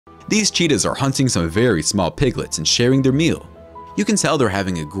These cheetahs are hunting some very small piglets and sharing their meal. You can tell they're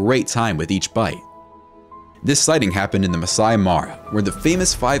having a great time with each bite. This sighting happened in the Masai Mara, where the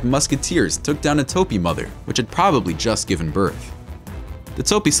famous 5 musketeers took down a topi mother, which had probably just given birth. The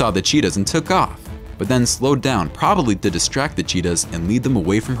topi saw the cheetahs and took off, but then slowed down, probably to distract the cheetahs and lead them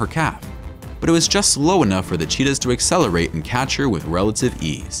away from her calf. But it was just slow enough for the cheetahs to accelerate and catch her with relative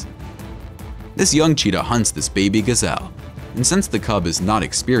ease. This young cheetah hunts this baby gazelle, and since the cub is not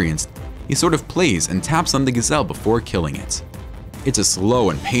experienced, he sort of plays and taps on the gazelle before killing it. It's a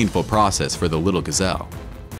slow and painful process for the little gazelle,